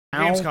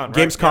Gamescom, right?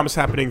 Gamescom is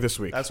happening this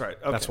week. That's right.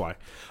 Okay. That's why.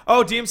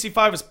 Oh,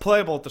 DMC5 is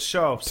playable at the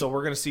show, so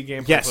we're going to see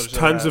gameplay footage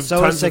tons of of that.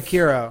 So is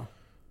Sekiro.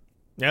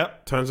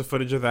 Yep. Tons of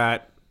footage of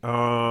that.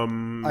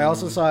 I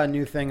also saw a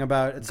new thing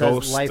about it says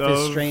Ghost Life of-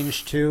 is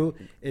Strange 2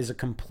 is a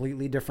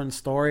completely different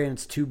story, and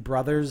it's two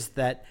brothers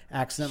that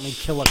accidentally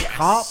kill a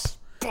cop,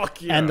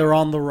 Fuck yeah. and they're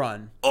on the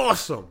run.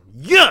 Awesome.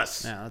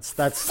 Yes. Yeah,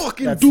 that's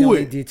Fucking that's do the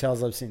only it.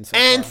 details I've seen so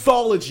far.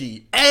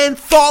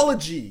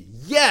 Anthology.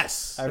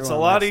 Yes. It's a Everyone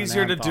lot loves an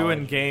easier to do in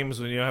anthology. games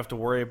when you don't have to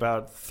worry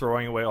about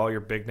throwing away all your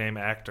big name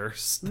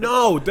actors.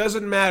 No, it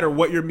doesn't matter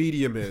what your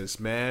medium is,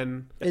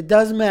 man. It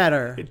does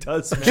matter. It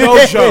does.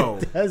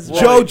 JoJo. It does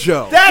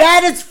JoJo.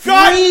 That is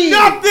got free.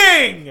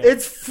 nothing.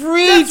 It's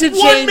free That's to one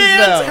change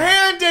man's though.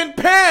 hand and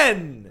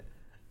pen.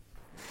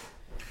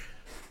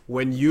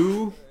 When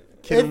you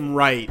can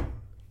write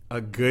a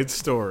good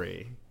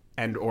story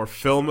and or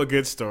film a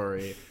good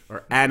story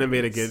or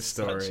animate a good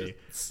story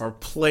or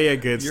play a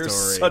good You're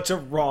story such a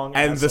wrong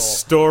and the asshole.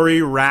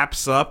 story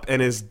wraps up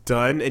and is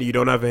done and you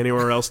don't have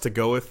anywhere else to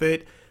go with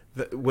it,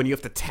 when you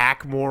have to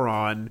tack more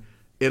on,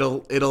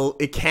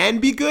 it can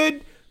be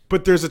good,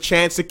 but there's a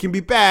chance it can be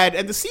bad,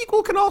 and the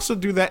sequel can also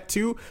do that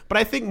too. But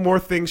I think more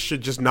things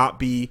should just not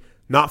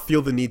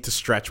feel the need to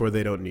stretch where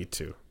they don't need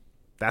to.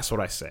 That's what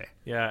I say.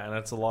 Yeah, and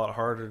it's a lot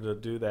harder to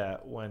do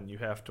that when you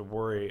have to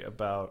worry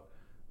about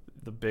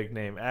the big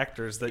name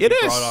actors that It you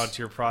is. brought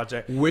onto your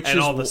project Which and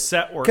is all the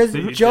set work. Because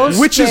that you Joe did.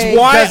 Which is Spade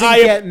why doesn't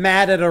I- get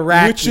mad at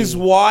Iraqi. Which is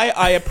why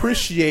I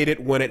appreciate it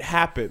when it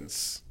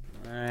happens.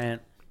 All right.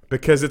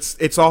 Because it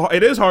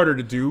is harder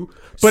to do,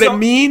 but So- it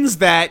means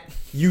that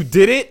you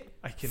did it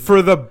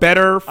for the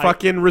better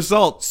fucking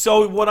result.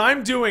 So what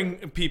I'm doing,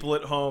 people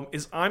at home,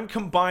 is I'm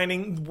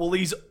combining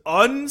Woolie's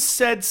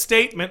unsaid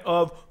statement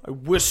of "I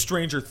wish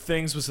Stranger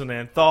Things was an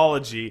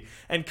anthology,"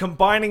 and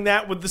combining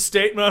that with the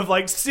statement of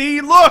like,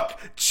 "See, look,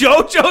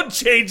 JoJo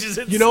changes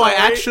its You know, I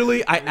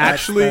story."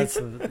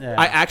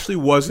 actually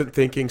wasn't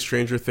thinking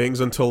Stranger Things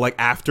until like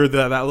after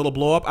that little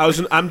blow up.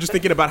 I'm just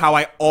thinking about how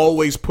I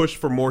always push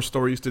for more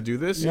stories to do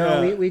this.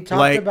 No, we talked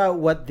Like- about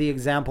what the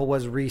example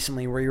was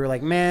recently, where you were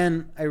like,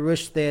 "Man, I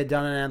wish they had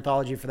done an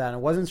anthology for that." And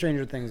it wasn't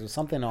Stranger Things; it was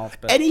something else.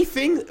 But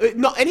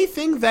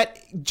anything that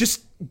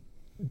just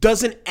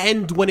doesn't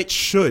end when it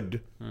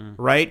should,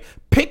 right?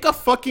 Pick a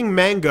fucking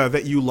manga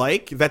that you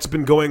like that's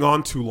been going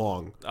on too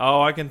long.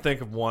 Oh, I can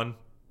think of one.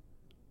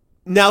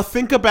 Now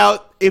think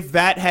about if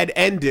that had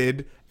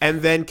ended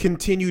and then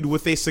continued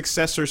with a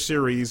successor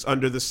series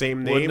under the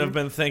same name. Wouldn't have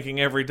been thinking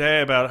every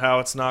day about how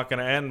it's not going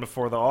to end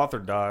before the author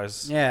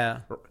dies. yeah,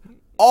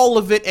 all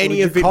of it, any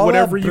Would of it, call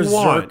whatever that you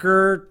want,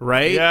 Berserker?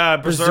 right? Yeah,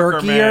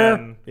 Berserker Berserkier?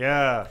 Man.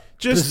 Yeah.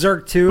 Just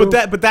Berserk 2.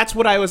 But that's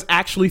what I was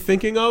actually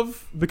thinking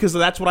of, because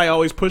that's what I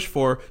always push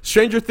for.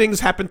 Stranger Things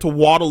happened to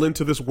waddle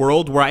into this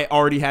world where I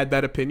already had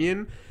that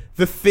opinion.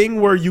 The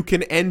thing where you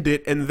can end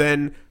it and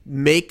then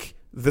make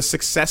the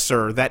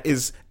successor that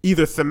is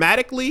either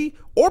thematically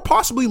or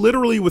possibly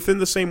literally within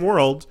the same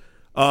world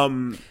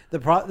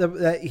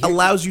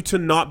allows you to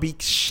not be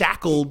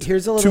shackled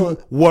Here's a little-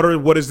 to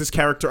what is this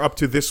character up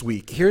to this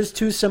week. Here's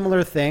two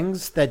similar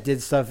things that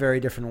did stuff very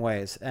different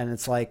ways, and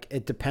it's like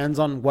it depends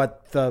on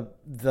what the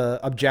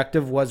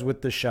objective was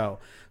with the show.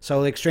 So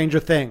like Stranger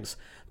Things,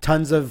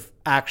 tons of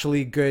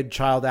actually good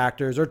child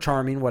actors or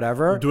charming,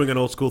 whatever. Doing an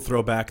old school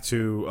throwback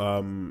to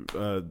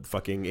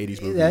fucking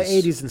 80s movies.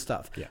 The 80s and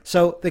stuff. Yeah.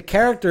 So the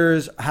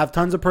characters have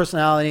tons of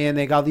personality and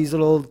they got these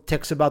little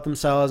tics about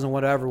themselves and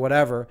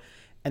whatever.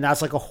 And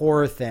that's like a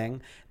horror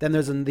thing. Then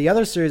there's the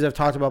other series I've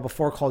talked about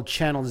before called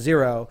Channel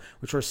Zero,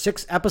 which were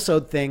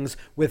 6-episode things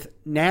with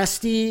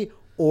nasty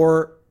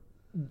or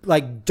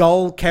like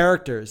dull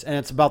characters. And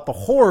it's about the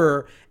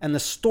horror and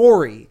the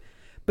story.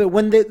 But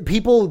when the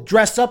people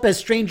dress up as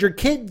Stranger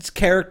Kids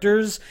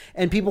characters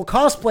and people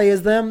cosplay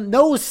as them,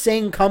 no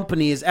sane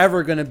company is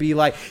ever going to be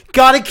like,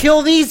 gotta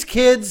kill these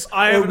kids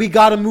or we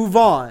gotta move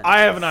on.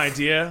 I have an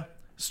idea.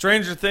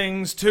 Stranger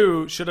Things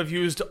 2 should have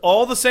used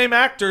all the same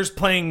actors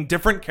playing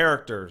different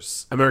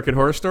characters. American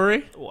Horror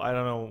Story? Well, I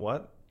don't know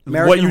what.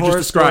 American what you Horror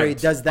just Story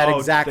described. does that Oh,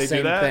 exact they do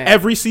same that? thing.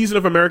 Every season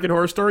of American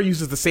Horror Story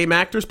uses the same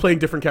actors playing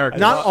different characters.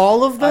 Not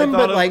all of them, I but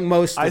thought of- like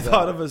most of I them.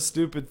 thought of a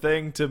stupid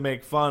thing to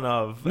make fun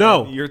of.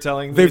 No. And you're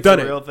telling me They've it's done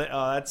a it. real thing.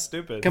 Oh, that's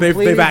stupid.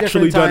 Completely they've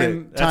actually different done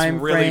it. That's Time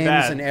really frames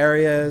bad. and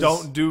areas.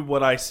 Don't do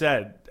what I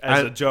said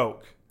as a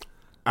joke.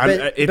 But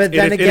it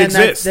then again,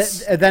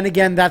 exists. then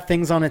again, that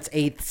thing's on its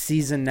 8th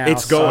season now.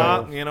 It's so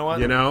going. You know what?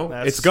 You know,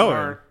 That's it's going.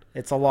 smart.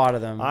 It's a lot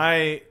of them.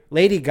 I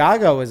Lady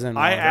Gaga was in.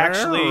 I one.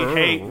 actually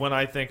hate when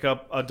I think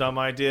up a dumb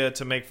idea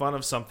to make fun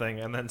of something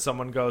and then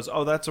someone goes,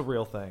 "Oh, that's a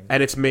real thing."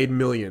 And it's made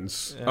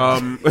millions.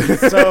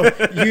 So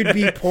you'd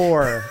be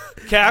poor.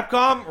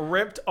 Capcom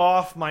ripped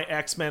off my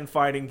X-Men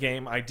fighting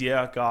game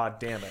idea. God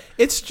damn it.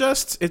 It's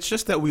just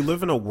that we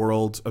live in a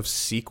world of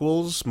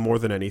sequels more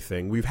than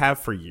anything. We have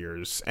for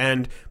years,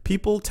 and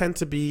people tend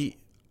to be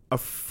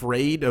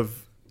afraid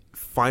of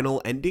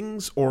final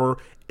endings or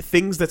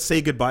things that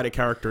say goodbye to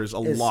characters a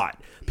lot.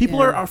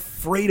 People are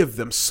afraid of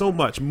them so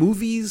much.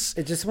 Movies,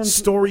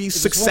 stories,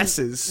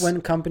 successes.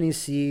 When companies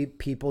see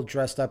people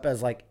dressed up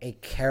as like a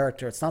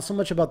character, it's not so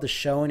much about the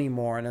show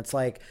anymore. And it's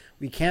like,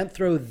 we can't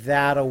throw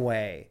that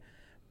away.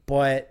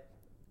 But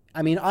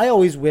I mean, I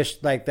always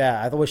wished like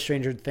that. I thought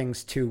Stranger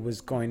Things 2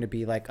 was going to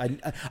be like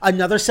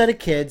another set of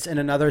kids in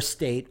another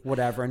state,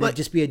 whatever. And it'd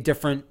just be a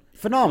different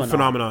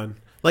phenomenon.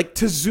 Like,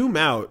 to zoom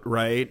out,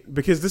 right?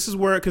 Because this is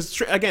where,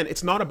 again,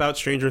 it's not about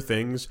Stranger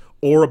Things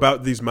or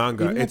about these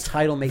manga. Even the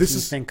title makes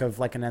me think of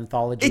like an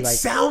anthology. It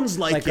sounds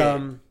like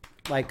it.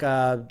 Like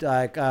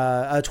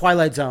a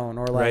Twilight Zone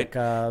or like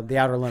The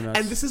Outer Limits.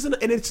 And this isn't,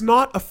 and it's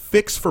not a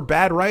fix for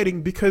bad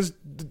writing because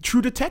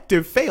True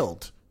Detective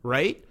failed,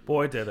 right?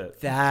 Boy, did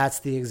it. That's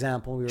the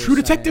example we were True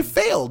saying. Detective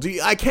failed.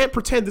 I can't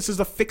pretend this is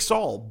a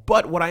fix-all.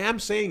 But what I am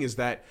saying is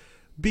that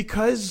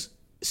because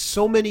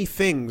so many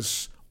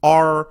things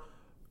are...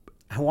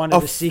 I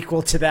wanted a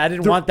sequel to that. I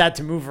didn't want that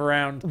to move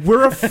around.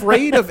 We're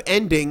afraid of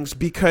endings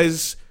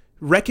because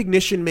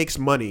recognition makes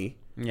money.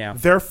 Yeah.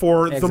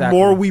 Therefore, the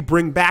more we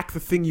bring back the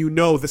thing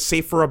the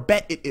safer a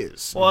bet it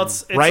is. Well,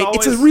 it's right.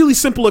 Always, it's a really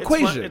simple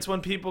equation. It's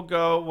when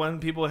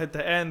people hit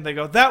the end, they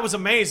go, "That was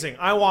amazing.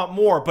 I want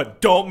more,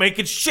 but don't make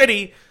it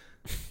shitty."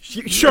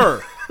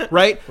 Sure.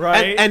 Right.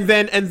 Right. And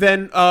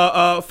then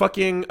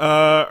fucking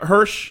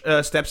Hirsch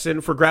steps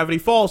in for Gravity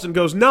Falls and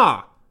goes,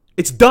 "Nah,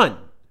 it's done.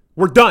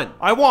 We're done.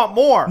 I want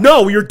more."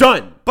 No, you're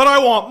done. But I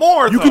want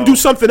more, You can do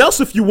something else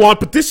if you want,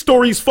 but this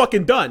story is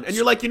fucking done. And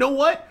you're like, you know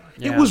what?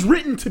 Yeah. It was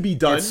written to be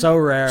done. It's so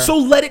rare. So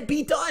let it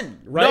be done,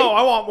 right? No,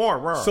 I want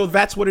more. So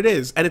that's what it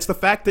is. And it's the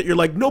fact that you're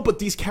like, no, but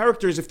these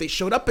characters, if they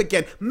showed up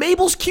again,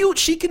 Mabel's cute,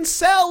 she can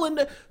sell.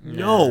 And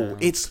no,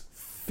 it's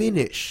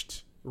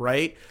finished,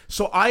 right?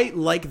 So I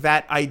like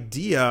that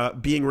idea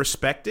being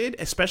respected,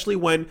 especially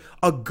when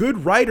a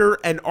good writer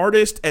and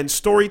artist and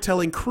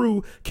storytelling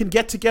crew can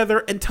get together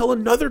and tell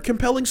another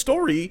compelling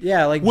story.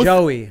 Yeah, like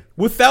Joey.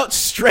 Without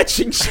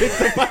stretching shit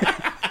the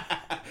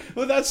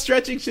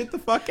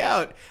fuck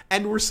out.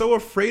 And we're so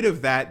afraid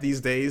of that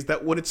these days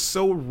that when it's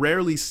so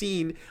rarely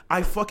seen,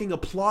 I fucking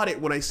applaud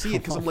it when I see it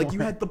because I'm like, you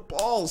had the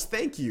balls,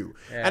 thank you.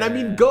 Yeah, and I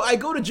mean, I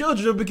go to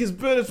JoJo because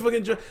it's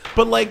fucking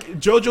but like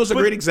JoJo's a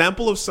great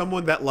example of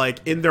someone that like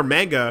in their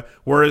manga,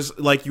 whereas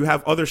like you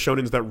have other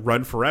shonens that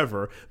run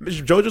forever.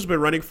 JoJo's been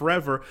running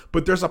forever,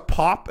 but there's a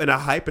pop and a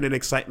hype and an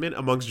excitement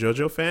amongst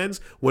JoJo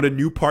fans when a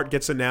new part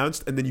gets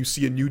announced and then you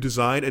see a new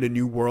design and a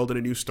new world and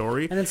a new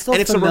story. And it's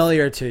still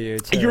familiar to you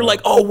too. And you're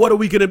like, oh,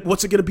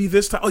 what's it gonna be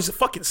this time? Oh, he's a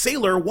fucking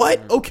sailor.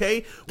 What?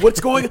 Okay. What's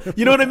going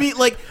you know what I mean?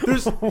 Like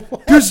there's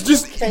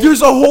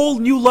a whole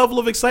new level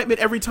of excitement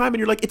every time and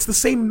you're like, it's the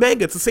same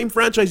manga, it's the same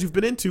franchise you've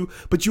been into,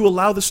 but you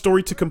allow the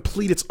story to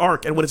complete its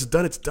arc, and when it's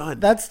done, it's done.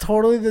 That's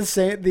totally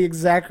the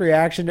exact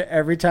reaction to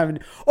every time.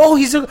 Oh,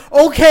 he's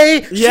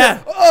okay.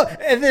 Yeah. Sure. Oh,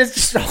 and it's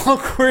just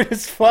awkward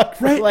as fuck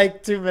for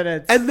like 2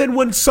 minutes. And then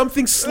when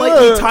something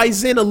slightly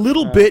ties in a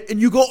little bit and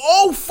you go,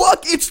 oh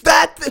fuck, it's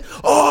that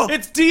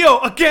it's Dio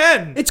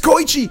again. It's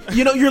Koichi.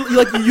 You know, you're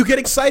like, you get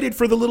excited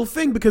for the little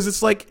thing because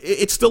it's like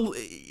it's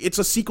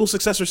a sequel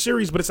successor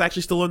series, but it's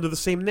actually still under the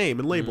same name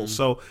and label.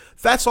 So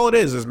that's all it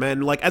is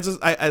man. Like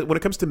when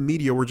it comes to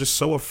media, we're just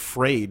so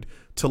afraid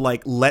to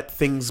like let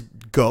things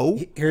go.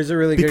 Here's a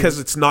really because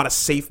it's not a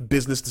safe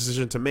business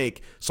decision to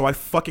make. So I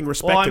fucking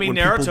respect it when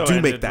people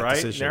do make that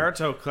decision.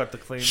 Naruto cut the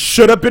clean.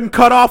 Should have been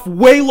cut off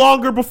way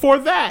longer before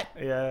that.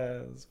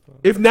 Yeah.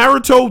 If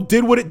Naruto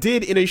did what it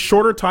did in a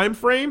shorter time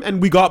frame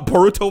and we got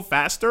Boruto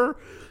faster,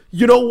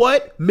 you know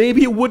what?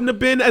 Maybe it wouldn't have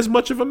been as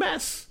much of a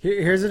mess.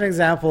 Here's an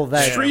example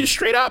that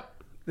straight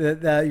up.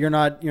 That you're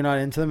not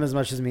into them as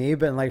much as me,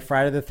 but in like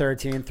Friday the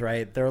 13th,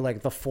 right? They're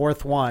like the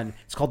fourth one.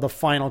 It's called the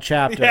final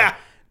chapter. Yeah.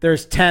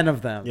 There's 10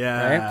 of them.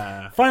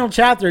 Yeah. Right? Final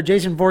chapter,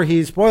 Jason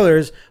Voorhees,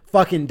 spoilers,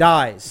 fucking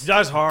dies. He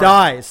dies hard.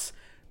 Dies.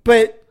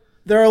 But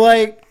they're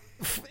like,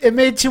 it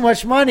made too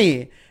much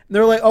money.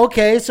 They're like,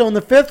 okay, so in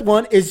the fifth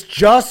one, it's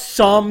just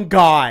some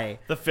guy.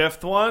 The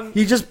fifth one?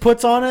 He just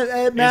puts on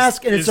a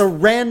mask, and it's a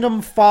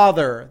random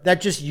father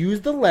that just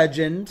used the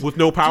legend. With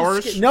no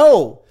powers?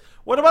 No.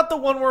 What about the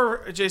one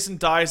where Jason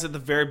dies at the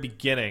very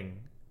beginning?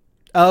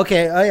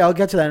 Okay, I'll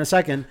get to that in a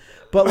second.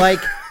 But like...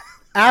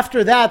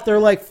 After that, they're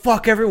like,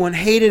 fuck, everyone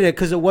hated it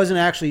because it wasn't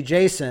actually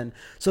Jason.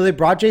 So they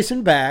brought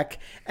Jason back,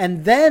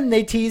 and then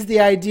they teased the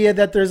idea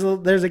that there's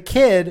a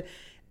kid,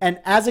 and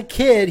as a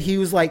kid, he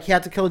was like, he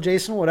had to kill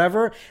Jason,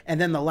 whatever,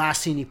 and then the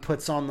last scene, he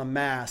puts on the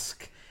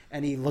mask,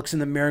 and he looks in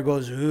the mirror and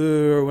goes,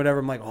 ooh, or whatever.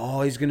 I'm like,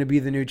 oh, he's going to be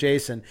the new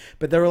Jason.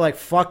 But they were like,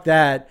 fuck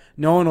that.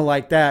 No one will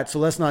like that, so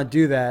let's not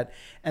do that.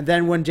 And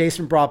then when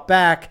Jason brought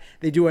back,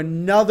 they do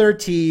another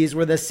tease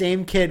where the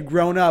same kid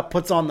grown up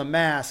puts on the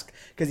mask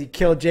because he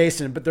killed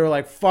Jason. But they're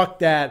like, fuck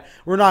that.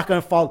 We're not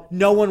going to follow.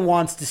 No one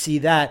wants to see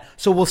that.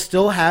 So we'll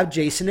still have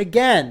Jason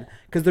again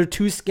because they're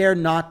too scared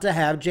not to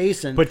have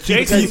Jason. But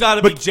Jason's got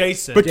to be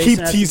Jason. But Jason keep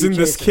has to be teasing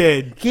this Jason.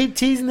 kid. Keep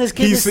teasing this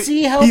kid to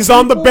see how he's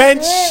on the people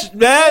bench.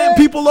 react.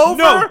 People over.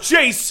 no,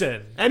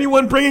 Jason.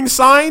 Anyone bringing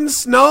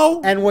signs?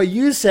 No. And what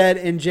you said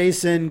in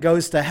Jason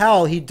Goes to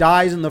Hell, he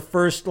dies in the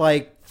first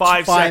like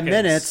 5 seconds.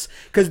 minutes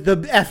because the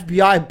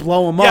FBI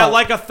blow him Yeah, up.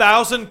 like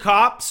 1,000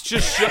 cops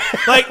just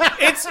like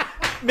it's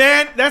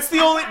man. That's the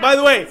only. By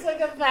the way,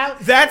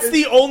 that's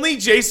the only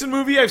Jason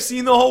movie I've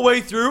seen the whole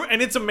way through,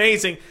 and it's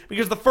amazing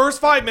because the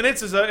first 5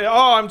 minutes is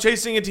I'm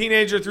chasing a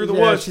teenager through the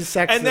woods, she's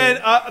sexy. and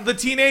then the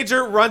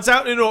teenager runs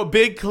out into a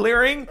big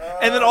clearing,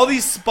 and then all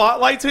these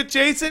spotlights hit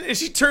Jason, and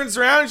she turns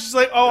around and she's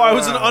like, I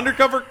was an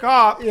undercover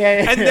cop,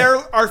 Yeah. and there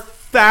are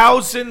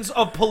thousands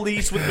of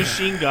police with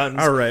machine guns.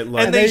 All right, look.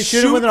 and they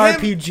shoot him with an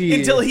RPG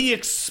until he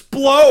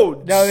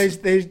explodes. No,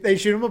 they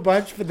shoot him a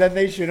bunch, but then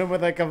they shoot him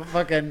with like a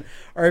fucking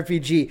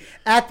RPG.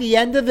 At the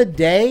end of the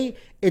day,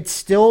 it's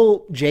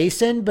still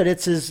Jason, but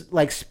it's his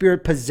like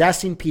spirit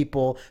possessing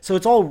people. So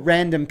it's all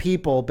random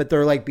people, but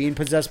they're like being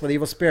possessed by the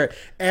evil spirit.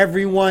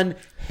 Everyone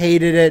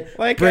hated it.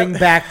 Like, Bring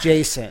back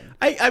Jason.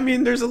 I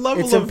mean, there's a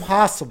level It's of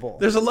impossible.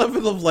 there's a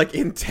level of like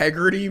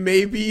integrity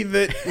maybe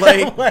that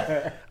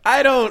like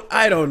I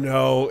don't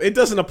know. It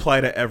doesn't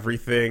apply to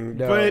everything,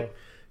 No. but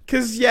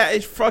because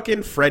it's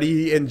fucking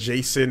Freddy and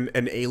Jason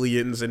and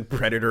aliens and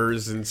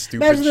predators and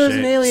stupid Imagine there's shit.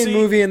 an alien See-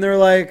 movie and they're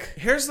like,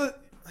 Here's the.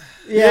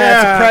 yeah,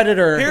 it's a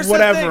predator. Here's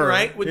whatever, the thing,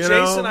 right? With you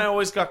Jason, know? I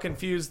always got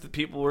confused that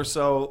people were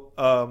so.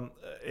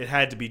 It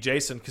had to be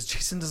Jason because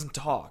Jason doesn't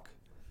talk.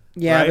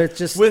 yeah, right? but it's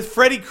just with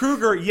Freddy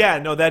Krueger. Yeah,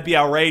 no, that'd be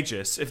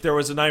outrageous if there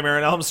was a Nightmare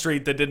on Elm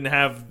Street that didn't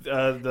have the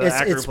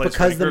actor it's who plays because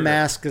Freddy the Krueger.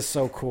 mask is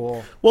so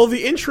cool, Well,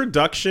 the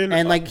introduction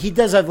and like he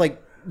does have like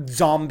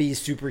zombie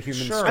superhuman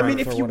Sure. strength. I mean,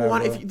 if or you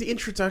want, whatever. the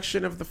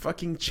introduction of the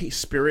fucking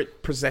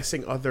spirit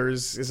possessing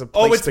others is a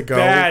Oh, place it's to go.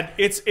 bad.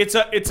 It's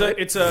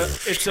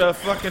a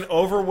fucking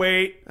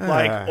overweight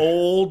like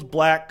old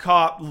black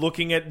cop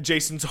looking at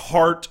Jason's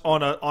heart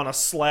on a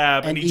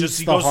slab, and he eats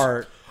the goes,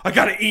 heart. I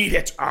gotta eat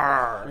it.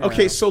 Arr.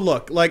 Okay, so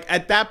look, like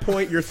at that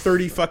point, you're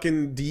 30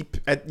 fucking deep.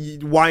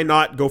 Why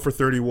not go for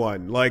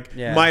 31? Like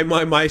Yeah.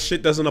 my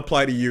shit doesn't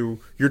apply to you.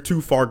 You're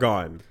too far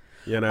gone.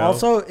 You know.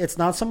 Also, it's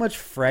not so much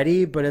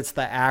Freddy, but it's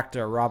the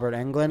actor Robert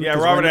Englund. Yeah,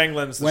 'Cause Robert when-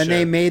 Englund's the when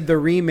they shit. made the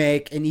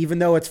remake, and even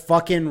though it's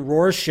fucking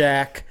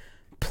Rorschach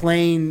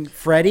playing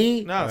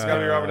Freddy, No, it's gotta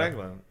be Robert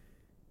Englund.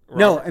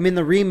 no, I mean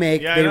the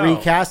remake, Yeah, I they know.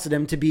 recasted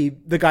him to be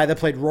the guy that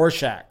played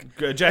Rorschach.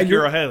 Jackie And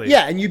you're- Earle Haley.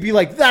 Yeah, and you'd be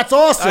like, "That's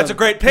awesome. That's a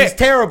great He's pick.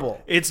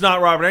 terrible." It's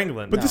not Robert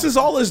Englund. but this is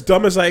all as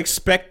dumb as I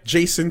expect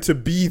Jason to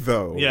be,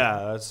 though.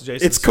 yeah, that's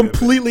Jason. It's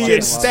completely in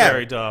It's step.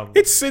 very dumb.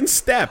 It's in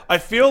step. I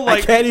feel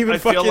like can't even I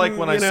feel fucking, like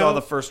when I you saw know.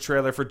 the first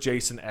trailer for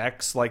Jason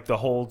X, like the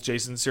whole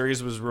Jason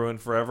series was ruined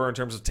forever in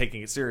terms of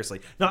taking it seriously,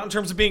 not in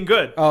terms of being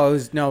good. Oh, it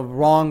was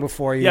wrong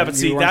before you. Yeah, but you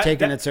see, weren't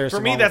taking it seriously.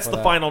 for me, long that's before the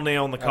that. final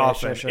nail in the right,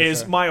 coffin. sure, is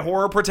sure. my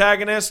horror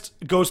protagonist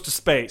goes to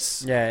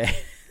space. Yeah.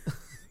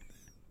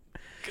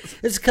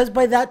 It's because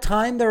by that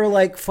time they were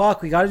like,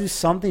 "Fuck, we got to do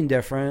something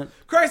different."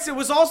 Christ, it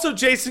was also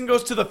Jason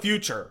Goes to the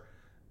Future.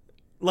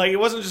 Like, it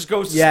wasn't just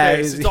Goes to Yeah,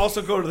 Space. It's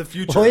also Go to the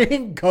Future. Well, he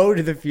didn't go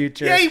to the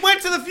future. Yeah, he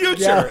went to the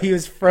future. Yeah, he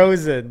was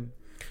frozen.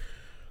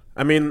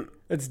 I mean,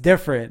 It's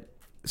different.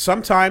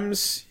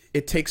 sometimes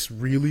it takes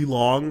really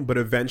long, but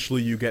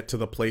eventually you get to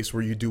the place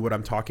where you do what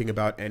I'm talking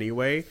about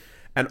anyway.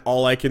 And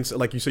all I can say,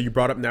 like you said, you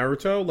brought up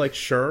Naruto, like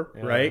sure,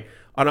 right?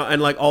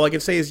 And like all I can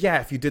say is, yeah,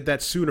 if you did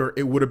that sooner,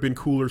 it would have been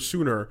cooler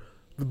sooner.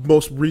 The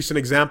most recent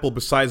example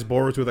besides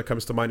Boruto that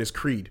comes to mind is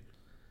Creed.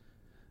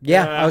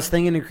 Yeah, Yeah. I was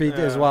thinking of Creed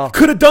as well.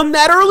 Could have done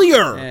that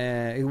earlier.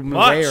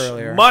 Way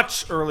earlier.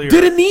 much earlier.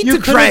 Didn't need You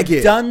to could drag have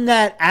it. done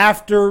that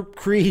after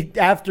Creed,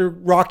 after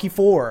Rocky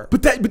 4.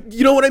 But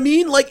you know what I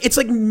mean? Like it's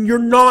like you're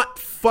not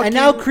fucking. And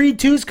now Creed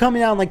 2 is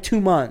coming out in like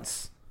 2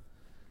 months.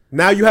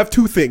 Now you have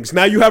two things.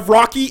 Now you have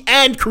Rocky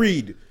and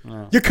Creed.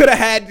 You could have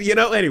had,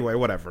 anyway,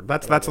 whatever.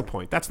 That's the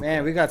point. That's the Man,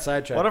 point. we got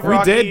sidetracked. What if We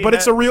Rocky did, but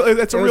it's a real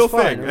was real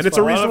fun. thing, It was and it's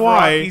a fun. reason What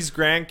if why. Rocky's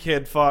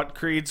grandkid fought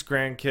Creed's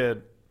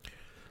grandkid?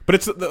 But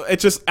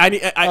it's just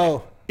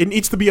Oh. it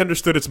needs to be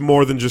understood. It's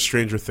more than just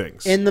Stranger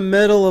Things. In the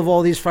middle of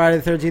all these Friday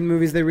the 13th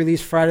movies, they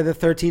released Friday the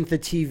 13th, the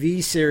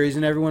TV series,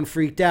 and everyone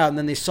freaked out. And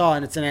then they saw,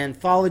 and it's an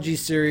anthology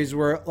series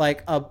where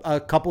like a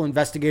couple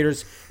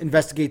investigators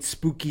investigate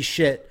spooky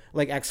shit,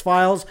 like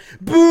X-Files.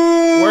 Boo!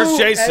 Where's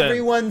Jason?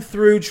 Everyone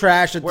threw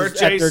trash at,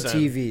 Where's at their Jason?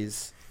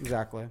 TVs.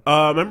 Exactly.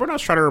 Remember when I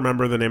was trying to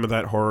remember the name of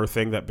that horror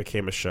thing that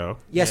became a show?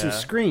 Yes, it Yeah. was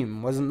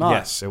Scream, wasn't not?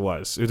 Yes, it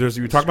was. You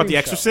talk about The Scream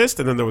Exorcist,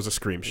 and then there was a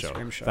Scream show.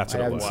 Scream show. That's I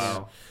what it haven't was. seen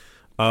it.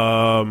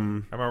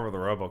 Wow. I remember the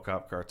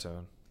RoboCop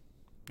cartoon.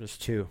 There's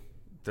 2.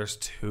 There's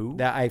 2?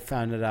 That I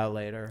found it out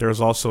later.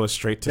 There's also a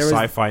straight to There was-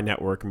 Sci-Fi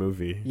Network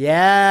movie.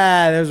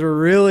 Yeah, those were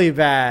really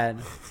bad.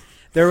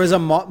 There was a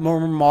more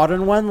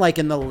modern one, like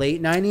in the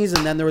late 90s,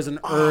 and then there was an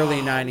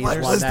early 90s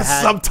one. Where's that the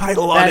had,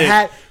 subtitle on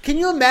that it? Can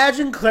you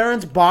imagine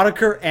Clarence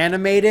Boddicker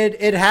animated?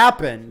 It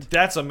happened.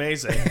 That's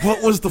amazing.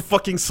 What was the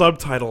fucking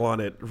subtitle on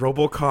it?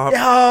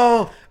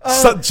 RoboCop.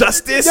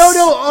 Justice.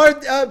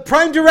 No,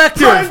 Prime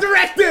Directive. Prime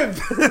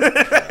Directive.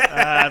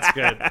 That's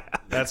good.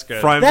 That's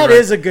good. Prime That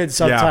Direct- is a good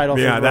subtitle.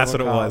 Yeah, for that's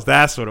what it RoboCop. was.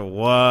 That's what it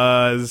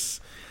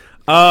was.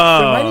 There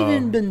might have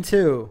even been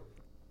 2.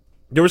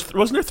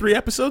 Wasn't there 3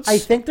 episodes? I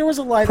think there was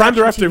a live Prime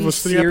action Directive TV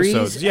was 3 series,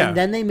 episodes, yeah. and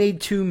then they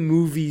made 2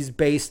 movies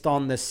based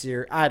on this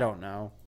series. I don't know.